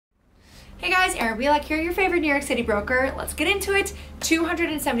Hey guys, Erin here, your favorite New York City broker. Let's get into it.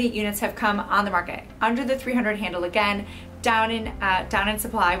 270 units have come on the market, under the 300 handle again, down in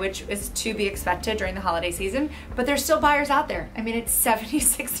supply, which is to be expected during the holiday season, but there's still buyers out there. I mean, it's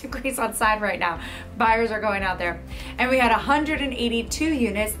 76 degrees outside right now. Buyers are going out there. And we had 182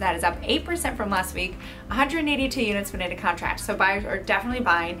 units, that is up 8% from last week. 182 units went into contract. So buyers are definitely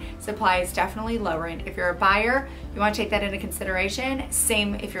buying. Supply is definitely lowering. If you're a buyer, you want to take that into consideration.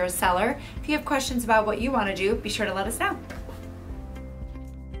 Same if you're a seller. If you have questions about what you want to do, be sure to let us know.